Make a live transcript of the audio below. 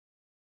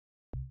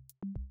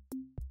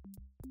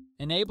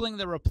Enabling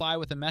the reply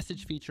with a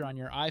message feature on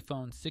your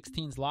iPhone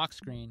 16's lock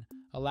screen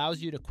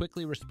allows you to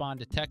quickly respond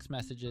to text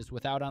messages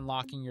without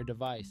unlocking your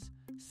device,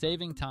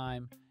 saving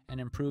time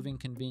and improving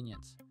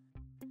convenience.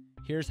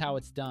 Here's how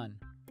it's done.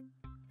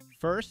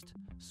 First,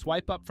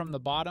 swipe up from the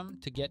bottom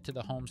to get to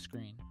the home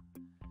screen.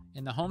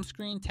 In the home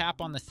screen, tap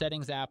on the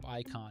Settings app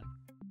icon.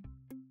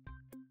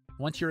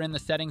 Once you're in the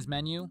Settings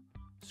menu,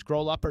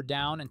 scroll up or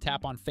down and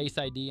tap on Face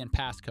ID and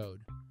Passcode.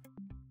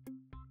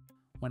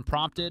 When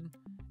prompted,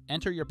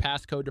 enter your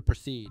passcode to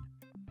proceed.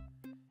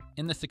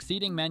 In the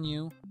succeeding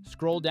menu,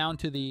 scroll down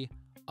to the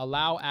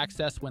Allow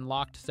Access When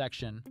Locked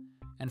section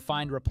and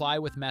find Reply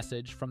with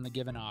Message from the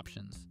given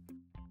options.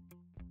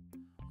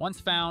 Once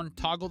found,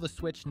 toggle the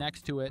switch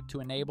next to it to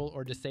enable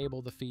or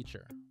disable the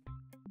feature.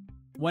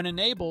 When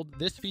enabled,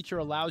 this feature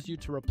allows you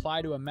to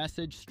reply to a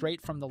message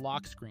straight from the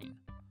lock screen.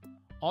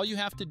 All you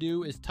have to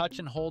do is touch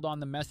and hold on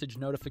the message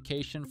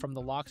notification from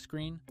the lock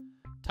screen,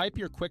 type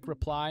your quick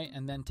reply,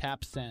 and then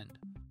tap Send.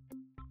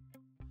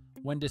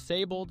 When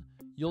disabled,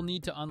 you'll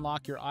need to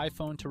unlock your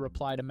iPhone to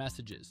reply to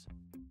messages.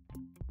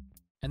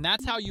 And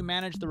that's how you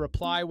manage the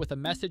reply with a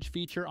message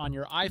feature on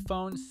your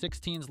iPhone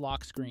 16's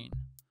lock screen.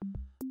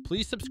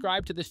 Please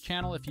subscribe to this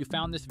channel if you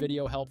found this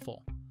video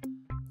helpful.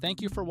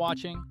 Thank you for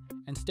watching,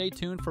 and stay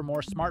tuned for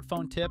more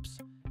smartphone tips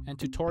and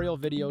tutorial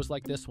videos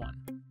like this one.